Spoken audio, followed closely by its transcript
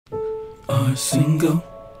are single.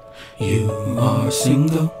 You are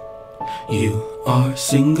single. You are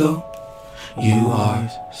single. You are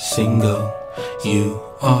single. You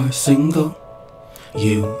are single.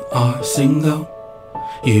 You are single.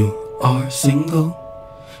 You are single.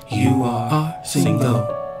 You are single.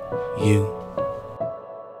 You.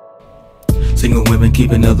 Single women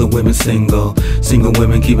keeping other women single. Single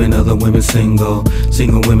women keeping other women single.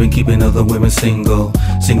 Single women keeping other women single.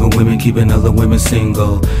 Single women keeping other women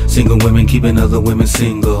single. Single women keeping other women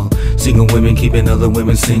single. Single women keeping other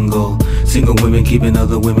women single. Single women keeping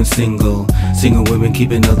other women single. Single women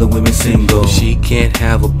keeping other women single. If she can't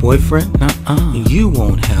have a boyfriend, then you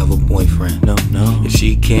won't have a boyfriend. No. If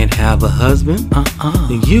she can't have a husband,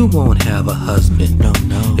 then you won't have a husband. No.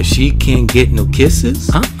 If she can't get no kisses,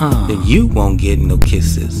 then you won't get no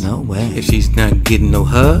kisses. No way. If she's not getting no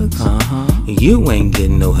hugs, you ain't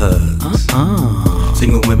getting no hugs.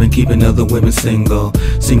 Single women keeping other women single.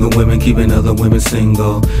 Single women keeping other women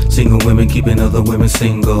single. Single women keeping other women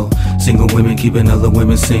single. Single women keeping other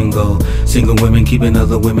women single. Single women keeping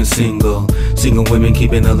other women single. Single women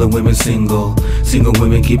keeping other women single. Single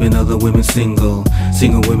women keeping other women single.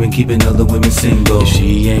 Single women keeping other women single. If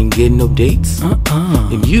she ain't getting no dates,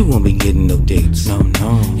 then you won't be getting no dates. No.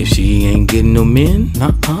 If she ain't getting no men,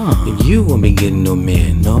 then you won't be getting no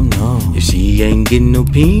men. No. If she ain't getting no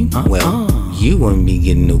peen, well, you won't be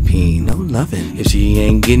getting no peen. No loving. If she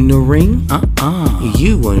ain't getting no ring,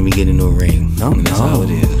 you won't be getting no ring. No, that's how it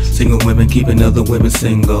is. Single women keeping other women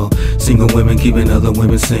single. Single women keeping other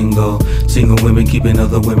women single. Single women keeping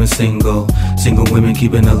other women single. Single women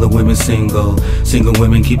keeping other women single. Single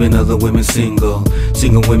women keeping other women single.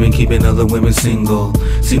 Single women keeping other women single.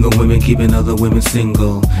 Single women keeping other women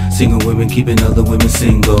single. Single women keeping other women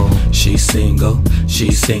single. She's single.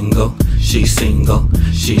 She's single. She's single.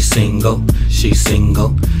 She's single. She's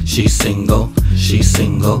single. She's single. She's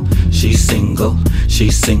single. She's single.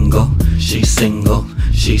 She's single. She's single.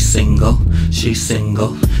 She's single. She's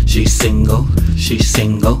single. She's single. She's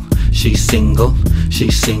single. She's single.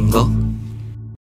 She's single.